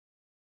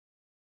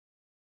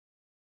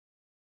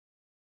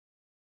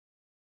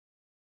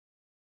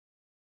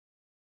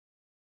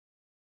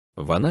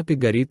В Анапе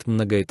горит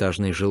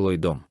многоэтажный жилой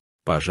дом.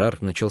 Пожар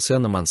начался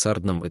на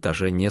мансардном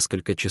этаже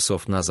несколько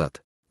часов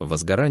назад.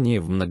 Возгорание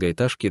в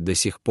многоэтажке до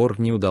сих пор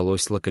не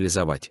удалось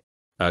локализовать.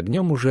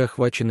 Огнем уже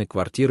охвачены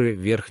квартиры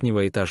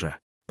верхнего этажа.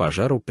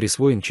 Пожару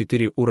присвоен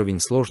 4 уровень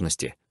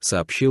сложности,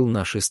 сообщил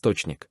наш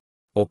источник.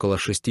 Около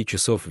 6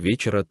 часов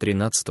вечера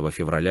 13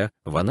 февраля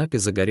в Анапе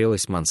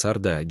загорелась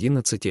мансарда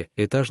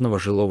 11-этажного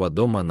жилого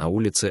дома на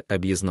улице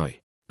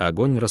Объездной.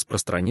 Огонь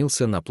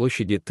распространился на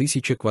площади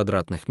 1000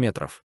 квадратных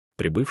метров.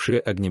 Прибывшие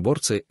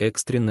огнеборцы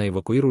экстренно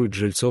эвакуируют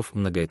жильцов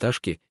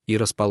многоэтажки и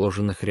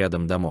расположенных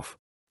рядом домов.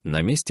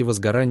 На месте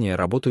возгорания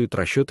работают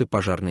расчеты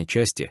пожарной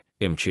части,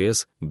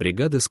 МЧС,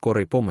 бригады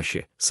скорой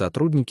помощи,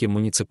 сотрудники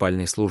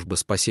муниципальной службы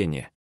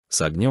спасения.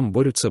 С огнем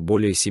борются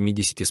более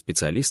 70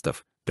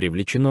 специалистов,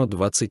 привлечено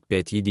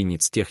 25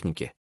 единиц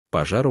техники.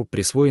 Пожару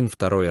присвоен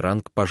 2-й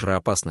ранг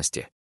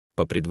пожароопасности.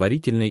 По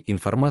предварительной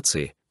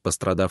информации,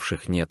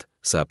 пострадавших нет,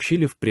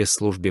 сообщили в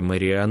пресс-службе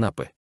мэрии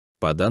Анапы.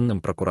 По данным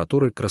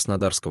прокуратуры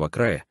Краснодарского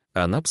края,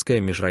 Анапская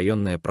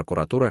межрайонная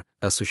прокуратура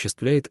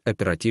осуществляет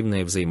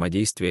оперативное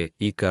взаимодействие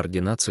и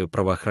координацию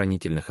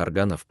правоохранительных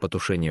органов по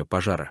тушению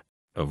пожара.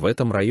 В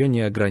этом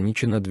районе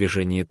ограничено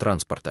движение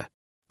транспорта.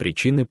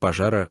 Причины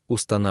пожара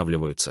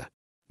устанавливаются.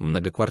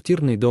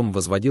 Многоквартирный дом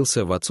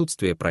возводился в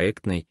отсутствие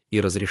проектной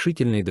и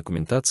разрешительной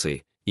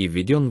документации и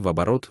введен в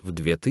оборот в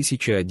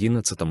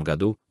 2011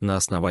 году на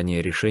основании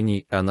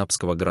решений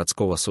Анапского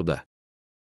городского суда.